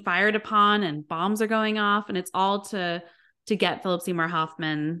like being fired upon and bombs are going off. And it's all to get Philip Seymour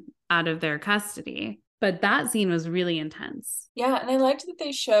Hoffman out of their custody. But that scene was really intense. Yeah, and I liked that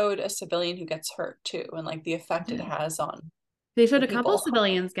they showed a civilian who gets hurt too, and like the effect it has on They showed the a couple people.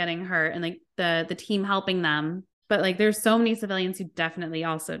 civilians getting hurt and like the team helping them, but like there's so many civilians who definitely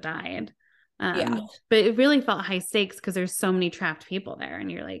also died. Yeah. But it really felt high stakes because there's so many trapped people there,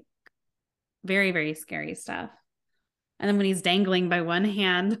 and you're like very, very scary stuff. And then when he's dangling by one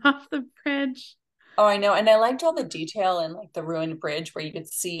hand off the bridge. Oh, I know. And I liked all the detail in like the ruined bridge where you could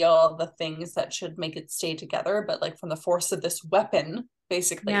see all the things that should make it stay together, but like from the force of this weapon,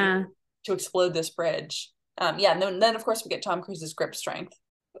 basically, Yeah, to explode this bridge. Yeah, and then of course we get Tom Cruise's grip strength.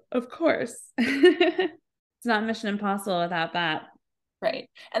 of course. It's not Mission Impossible without that. Right.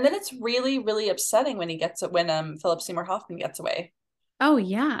 And then it's really, really upsetting when he gets it when Philip Seymour Hoffman gets away. Oh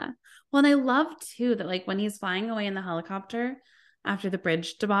yeah. Well, and I love too that like when he's flying away in the helicopter after the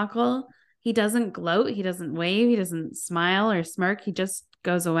bridge debacle, he doesn't gloat, he doesn't wave, he doesn't smile or smirk, he just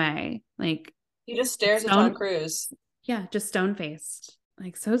goes away. Like He just stares at Tom stone, Cruise. yeah, just stone faced.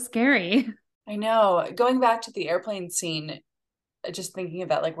 Like so scary. I know. Going back to the airplane scene, just thinking of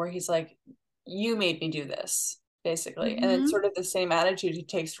that, like where he's like, "You made me do this," basically, and it's Mm-hmm. sort of the same attitude he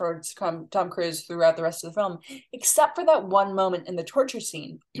takes towards Tom Cruise throughout the rest of the film, except for that one moment in the torture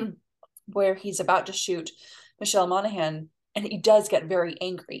scene where he's about to shoot Michelle Monaghan, and he does get very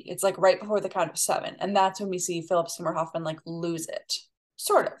angry. It's like right before the count of seven, and that's when we see Philip Seymour Hoffman like lose it,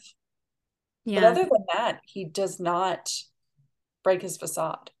 sort of. But Yeah. other than that, he does not break his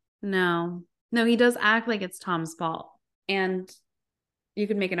facade. No. No, he does act like it's Tom's fault. And you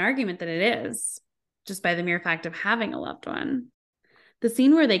could make an argument that it is just by the mere fact of having a loved one. The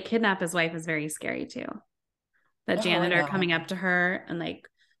scene where they kidnap his wife is very scary too. That Oh, I janitor know. coming up to her and like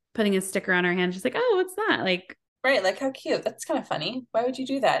putting a sticker on her hand. She's like, "Oh, what's that?" Like, Right, like how cute. That's kind of funny. Why would you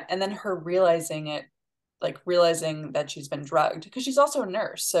do that? And then her realizing it, like realizing that she's been drugged because she's also a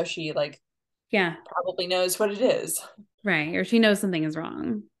nurse, so she like yeah, probably knows what it is. right. Or she knows something is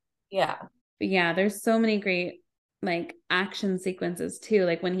wrong. Yeah. But yeah, there's so many great like action sequences too.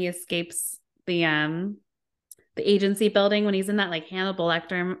 Like when he escapes the agency building when he's in that like Hannibal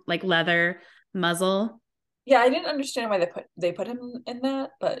Lecter like leather muzzle. Yeah, I didn't understand why they put him in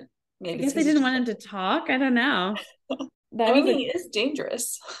that, but I maybe it's guess they because he's didn't just want him to talk. I don't know. I That was mean, a he is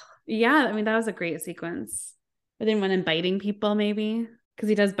dangerous. yeah, I mean that was a great sequence. I didn't want him biting people maybe because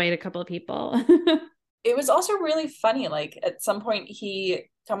he does bite a couple of people. It was also really funny. Like at some point, he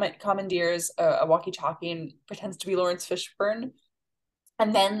commandeers a walkie-talkie and pretends to be Lawrence Fishburne,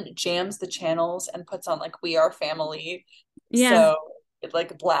 and then jams the channels and puts on like "We Are Family," Yeah. so it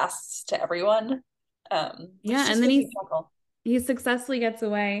like blasts to everyone, which Yeah, and just then gives me a chuckle. he successfully gets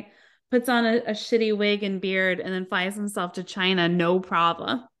away, puts on a shitty wig and beard, and then flies himself to China, no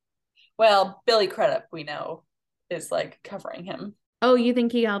problem. Well, Billy Crudup, we know, is like covering him. Oh, you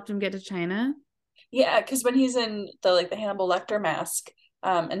think he helped him get to China? Yeah, because when he's in the Hannibal Lecter mask,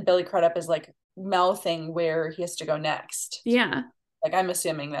 and Billy Crudup is like mouthing where he has to go next. Yeah. Like I'm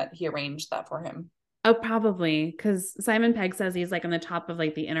assuming that he arranged that for him. Oh, probably because Simon Pegg says he's like on the top of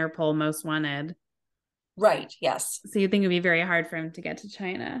like the Interpol most wanted. Right, yes. So you think it'd be very hard for him to get to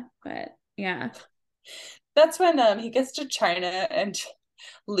China, but yeah. That's when he gets to China and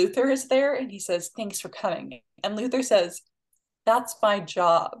Luther is there and he says, "Thanks for coming." And Luther says, "That's my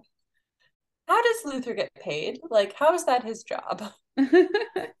job." How does Luther get paid? Like, how is that his job?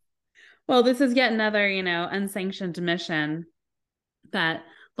 Well, this is yet another, unsanctioned mission that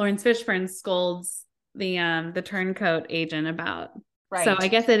Lawrence Fishburne scolds the turncoat agent about. So I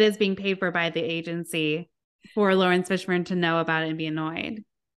Right. guess it is being paid for by the agency for Lawrence Fishburne to know about it and be annoyed.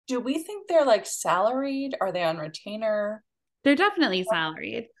 Do we think they're like salaried? Are they on retainer? They're definitely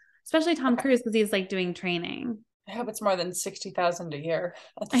salaried, especially Tom Okay. Cruise because he's like doing training. I hope it's more than 60,000 a year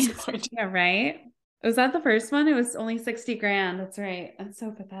at this point. Yeah, right. Was that the first one? It was only 60 grand. That's right. That's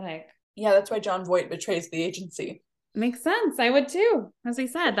so pathetic. Yeah, that's why John Voight betrays the agency. Makes sense. I would too. As we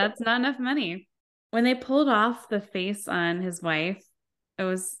said, that's not enough money. when they pulled off the face on his wife, it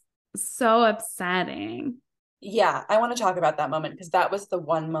was so upsetting. Yeah, I want to talk about that moment because that was the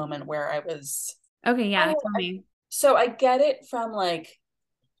one moment where I was. Okay, yeah, Oh, tell me. so I get it from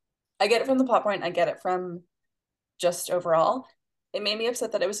I get it from the plot point. I get it from just overall. It made me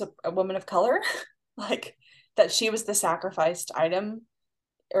upset that it was a woman of color, like that she was the sacrificed item,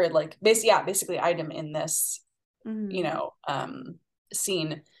 or like basically item in this, you Mhm. know,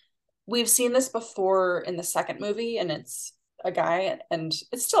 scene. We've seen this before in the second movie, and it's a guy, and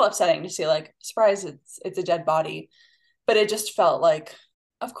it's still upsetting to see, like, surprise, it's a dead body, but it just felt like,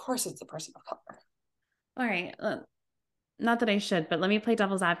 of course, it's a person of color. All right. Not that I should, but let me play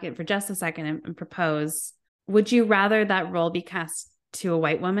devil's advocate for just a second and propose. Would you rather that role be cast to a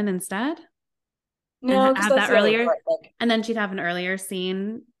white woman instead and No, because have that's that the other earlier? part. Like, And then she'd have an earlier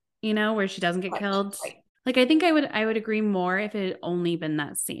scene, where she doesn't get right, killed. right. Like I think I would agree more if it had only been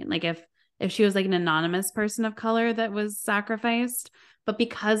that scene. Like if she was like an anonymous person of color that was sacrificed. But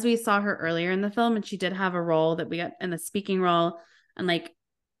because we saw her earlier in the film and she did have a role that we got in the speaking role and like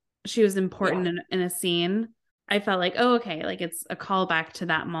she was Yeah, important in a scene, I felt like, oh, okay, like it's a callback to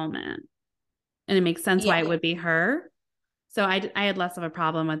that moment. And it makes sense yeah, why it would be her. So I had less of a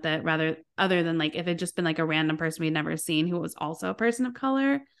problem with it rather other than like if it just been like a random person we'd never seen who was also a person of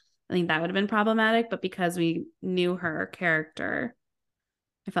color. I think that would have been problematic. But because we knew her character,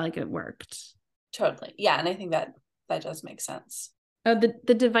 I felt like it worked. totally. Yeah, and I think that that does make sense. Oh,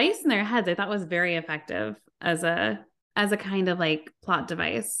 the device in their heads I thought was very effective as a kind of like plot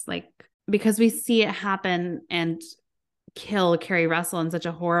device. Like because we see it happen and kill Carrie Russell in such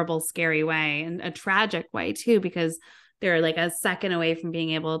a horrible, scary way and a tragic way too, because they're like a second away from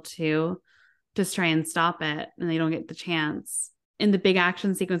being able to just try and stop it and they don't get the chance. In the big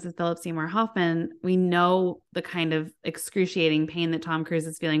action sequence with Philip Seymour Hoffman, we know the kind of excruciating pain that Tom Cruise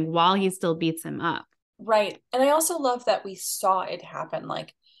is feeling while he still beats him up. Right. And I also love that we saw it happen.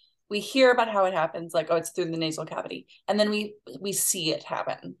 Like, we hear about how it happens, like, oh, it's through the nasal cavity, and then we see it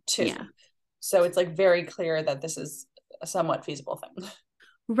happen too. Yeah. So it's like very clear that this is a somewhat feasible thing.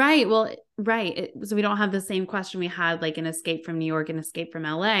 Right. Well, right. So we don't have the same question we had like in Escape from New York and Escape from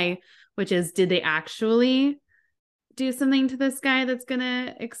LA, which is did they actually do something to this guy that's going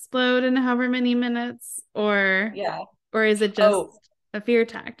to explode in however many minutes Yeah. or is it just Oh, a fear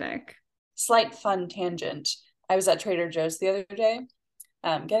tactic? slight fun tangent. I was at Trader Joe's the other day,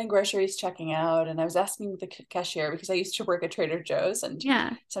 getting groceries, checking out, and I was asking the cashier because I used to work at Trader Joe's, and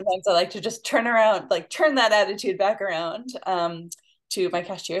Yeah. sometimes I like to just turn around, like turn that attitude back around, to my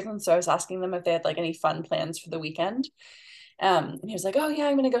cashiers. And so I was asking them if they had like any fun plans for the weekend. And he was like, "Oh yeah,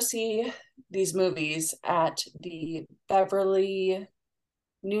 I'm gonna go see these movies at the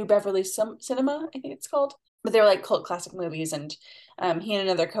New Beverly Cinema, I think it's called." But they were like cult classic movies, and he and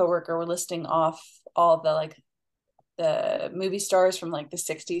another coworker were listing off all the movie stars from like the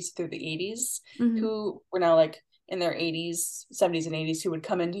 60s through the 80s Mm-hmm. who were now like in their 80s, 70s, and 80s who would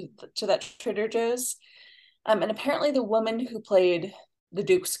come into that Trader Joe's. And apparently, the woman who played the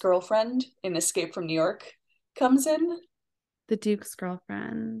Duke's girlfriend in Escape from New York comes in. The Duke's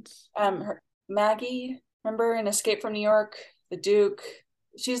girlfriend. Maggie, remember in Escape from New York, the Duke.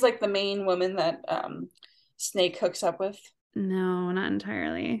 She's like the main woman that Snake hooks up with. No, not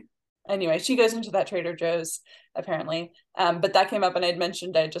entirely. Anyway, she goes into that Trader Joe's apparently. But that came up, and I'd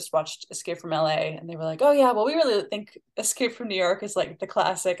mentioned I just watched Escape from LA, and they were like, "Oh yeah, well we really think Escape from New York is like the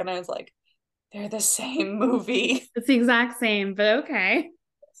classic," and I was like, "They're the same movie." It's the exact same, but okay.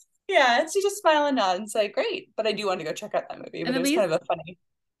 Yeah, and she just smile and nod and say, "Great," but I do want to go check out that movie. And But it was kind of a funny.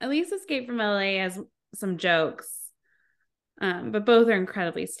 at least Escape from LA has some jokes. But both are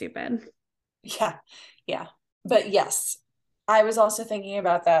incredibly stupid. Yeah, yeah. But yes, I was also thinking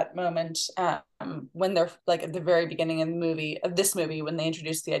about that moment, when they're like at the very beginning of this movie, when they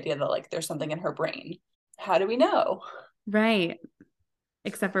introduced the idea that like there's something in her brain. How do we know? Right.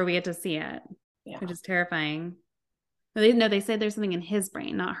 Except for we get to see it, Yeah. which is terrifying. No, they say there's something in his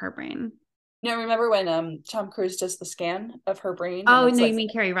brain, not her brain. No, remember when Tom Cruise does the scan of her brain, and Oh, it's no, you like, mean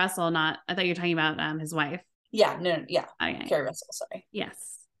Carrie Russell, not I thought you were talking about his wife. yeah, no, no, yeah, Okay. Carrie Russell, sorry.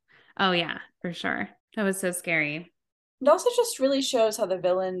 Yes. Oh yeah, for sure. That was so scary. It also just really shows how the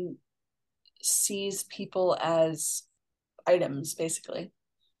villain sees people as items, basically,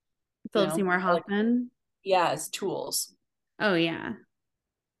 Philip Seymour like, Hoffman. yeah, as tools. Oh yeah.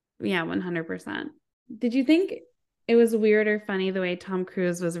 Yeah, 100%. Did you think it was weird or funny the way Tom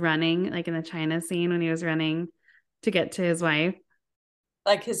Cruise was running, like in the China scene when he was running to get to his wife?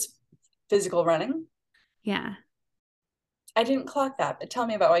 Like his physical running. Yeah. I didn't clock that, but tell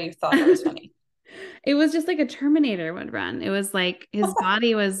me about why you thought that was funny. It was just like a Terminator would run. It was like his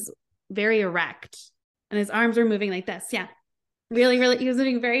body was very erect and his arms were moving like this. Yeah. Really, really, he was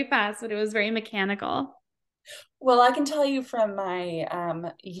moving very fast, but it was very mechanical. Well, I can tell you from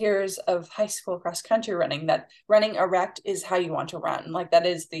my years of high school cross country running that running erect is how you want to run. Like that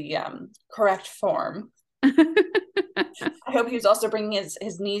is the correct form. It I hope he was also bringing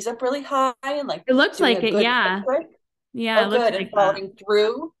his knees up really high and like looked doing like a it. good Yeah. trick. Yeah. It Oh, looked good. And like that. following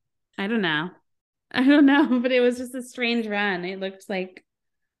through. I don't know. I don't know, but it was just a strange run. It looked like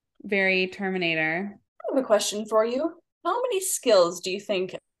very Terminator. I have a question for you. How many skills do you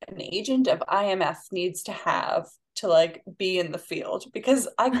think an agent of IMF needs to have to like be in the field? Because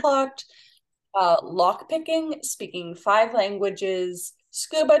I clocked lock picking, speaking 5 languages,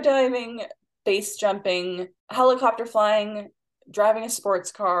 scuba diving, base jumping, helicopter flying, driving a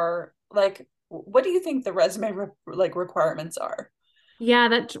sports car. Like, what do you think the resume requirements are? Yeah,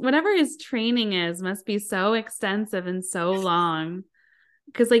 that whatever his training is must be so extensive and so long.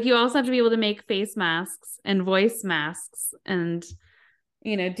 Because like you also have to be able to make face masks and voice masks and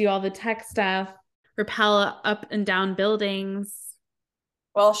do all the tech stuff, rappel up and down buildings.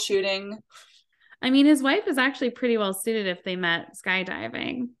 While shooting. I mean, his wife is actually pretty well suited if they met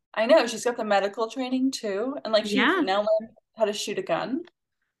skydiving. I know she's got the medical training too, and like she's Yeah, now learned how to shoot a gun.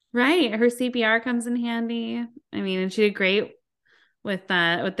 right. Her CPR comes in handy. I mean, and she did great with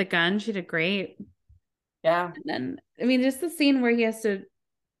the gun. She did great. Yeah. And then I mean, just the scene where he has to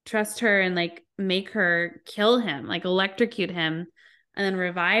trust her and like make her kill him, like electrocute him and then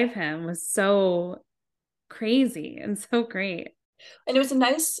revive him was so crazy and so great. And it was a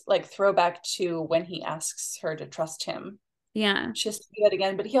nice like throwback to when he asks her to trust him. Yeah. She has to do that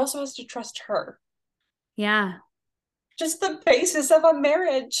again, but he also has to trust her. Yeah. Just the basis of a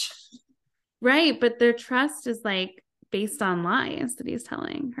marriage. Right. But their trust is like based on lies that he's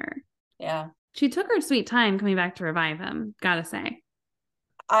telling her. Yeah. She took her sweet time coming back to revive him, gotta say.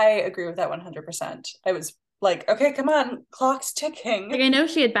 I agree with that 100%. I was like, okay, come on, clock's ticking. Like, I know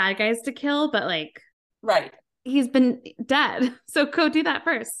she had bad guys to kill, but like, right. he's been dead. So go do that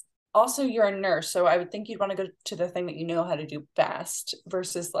first. Also, you're a nurse, so I would think you'd want to go to the thing that you know how to do best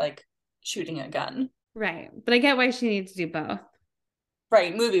versus like shooting a gun. Right. But I get why she needs to do both.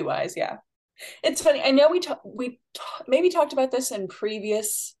 Right, movie wise, yeah. It's funny. I know maybe talked about this in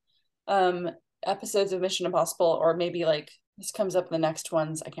previous episodes of Mission Impossible, or maybe like this comes up in the next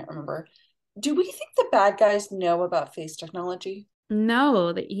ones. I can't remember. Do we think the bad guys know about face technology?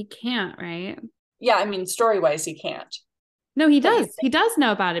 No, that he can't, right? Yeah, I mean, story wise, he can't. No, he But does. He does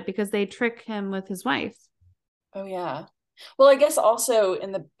know about it because they trick him with his wife. oh yeah. Well, I guess also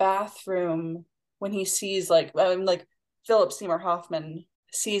in the bathroom when he sees like Philip Seymour Hoffman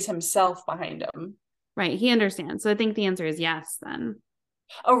sees himself behind him. Right. He understands. So I think the answer is yes, then.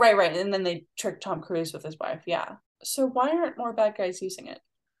 Oh, right, right. And then they trick Tom Cruise with his wife. Yeah. So why aren't more bad guys using it?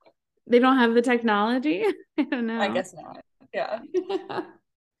 They don't have the technology. I don't know. I guess not. Yeah.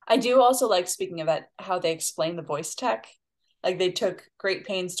 I do also like, speaking of that, how they explain the voice tech. Like they took great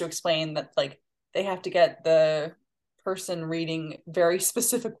pains to explain that like they have to get the person reading very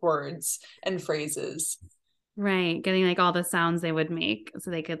specific words and phrases. Right. Getting like all the sounds they would make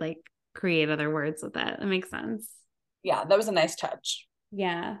so they could like create other words with it. That makes sense. Yeah, that was a nice touch.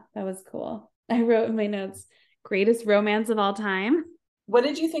 Yeah, that was cool. I wrote in my notes, greatest romance of all time. What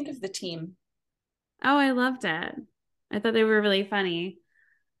did you think of the team? Oh, I loved it. I thought they were really funny.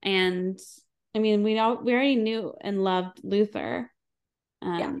 And I mean, we already knew and loved Luther.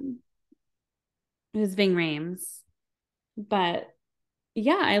 Yeah. Who's Ving Rhames. But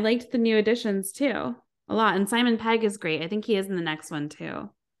yeah, I liked the new additions too. A lot. And Simon Pegg is great. I think he is in the next one too.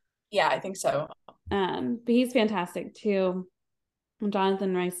 Yeah, I think so. But he's fantastic too.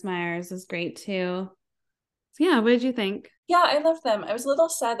 Jonathan Rhys Meyers is great too. So yeah, what did you think? Yeah, I love them. I was a little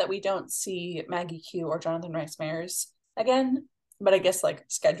sad that we don't see Maggie Q or Jonathan Rhys Meyers again, but I guess like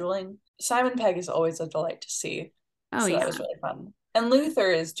scheduling. Simon Pegg is always a delight to see. Oh So yeah. that was really fun. And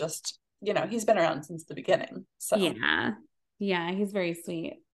Luther is just, he's been around since the beginning. So Yeah. Yeah, he's very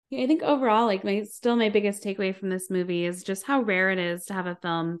sweet. I think overall, like my biggest takeaway from this movie is just how rare it is to have a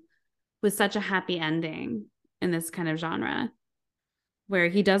film with such a happy ending in this kind of genre, where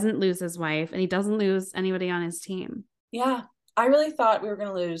he doesn't lose his wife and he doesn't lose anybody on his team. yeah, I really thought we were going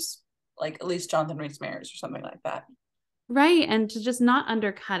to lose like at least Jonathan Rhys Meyers or something like that. Right. And to just not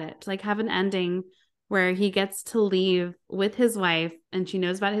undercut it, to like have an ending where he gets to leave with his wife and she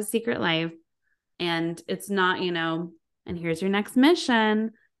knows about his secret life. And it's not, and here's your next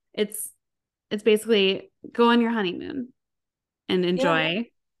mission. It's basically go on your honeymoon and enjoy. Yeah.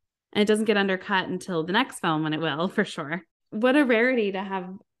 And it doesn't get undercut until the next film, when it will, for sure. What a rarity to have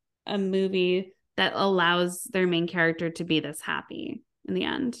a movie that allows their main character to be this happy. in the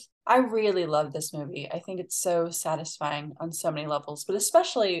end. I really love this movie. I think it's so satisfying on so many levels, but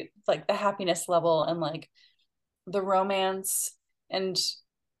especially like the happiness level and like the romance, and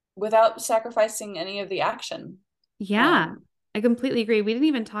without sacrificing any of the action. Yeah, I completely agree. We didn't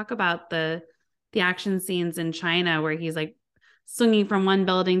even talk about the action scenes in China where he's like swinging from one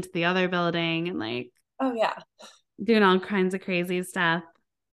building to the other building and like Oh yeah, doing all kinds of crazy stuff.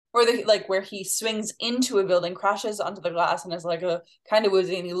 or the like where he swings into a building, crashes onto the glass, and is like a kind of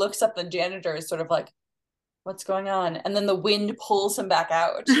woozy, and he looks up, the janitor is sort of like, what's going on? And then the wind pulls him back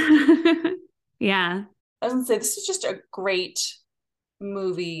out. Yeah. I was gonna say, this is just a great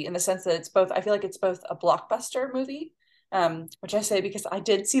movie in the sense that it's both, I feel like it's both a blockbuster movie, which I say because I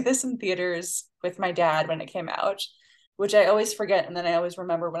did see this in theaters with my dad when it came out, which I always forget, and then I always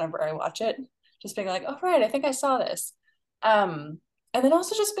remember whenever I watch it, just being like, oh right, I think I saw this. And then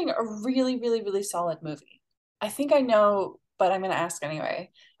also just being a really, really, really solid movie. I think I know, but I'm gonna ask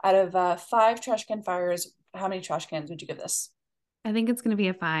anyway. Out of 5 trash can fires, how many trash cans would you give this? I think it's going to be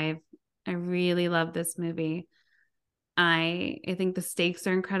a 5. I really love this movie. I think the stakes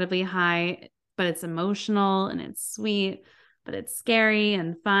are incredibly high, but it's emotional and it's sweet, but it's scary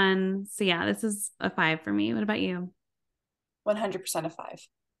and fun. So yeah, this is a 5 for me. What about you? 100% a 5.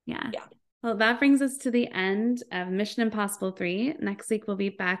 Yeah. Yeah. Well, that brings us to the end of Mission Impossible 3. Next week, we'll be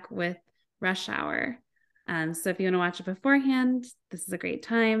back with Rush Hour. So if you want to watch it beforehand, this is a great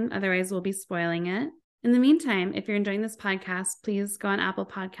time. Otherwise, we'll be spoiling it. In the meantime, if you're enjoying this podcast, please go on Apple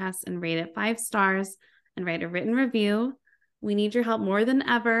Podcasts and rate it 5 stars and write a written review. We need your help more than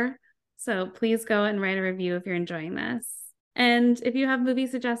ever. So please go and write a review if you're enjoying this. And if you have movie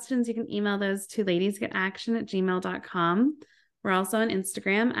suggestions, you can email those to ladiesgetaction@gmail.com. We're also on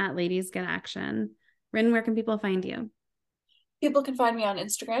Instagram @ladiesgetaction. Rin, where can people find you? People can find me on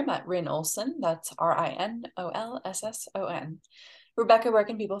Instagram at Rin Olson. That's RINOLSSON. Rebecca, where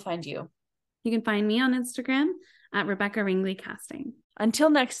can people find you? You can find me on Instagram @Rebecca Ringley Casting.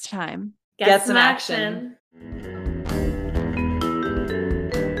 Until next time, Get some action.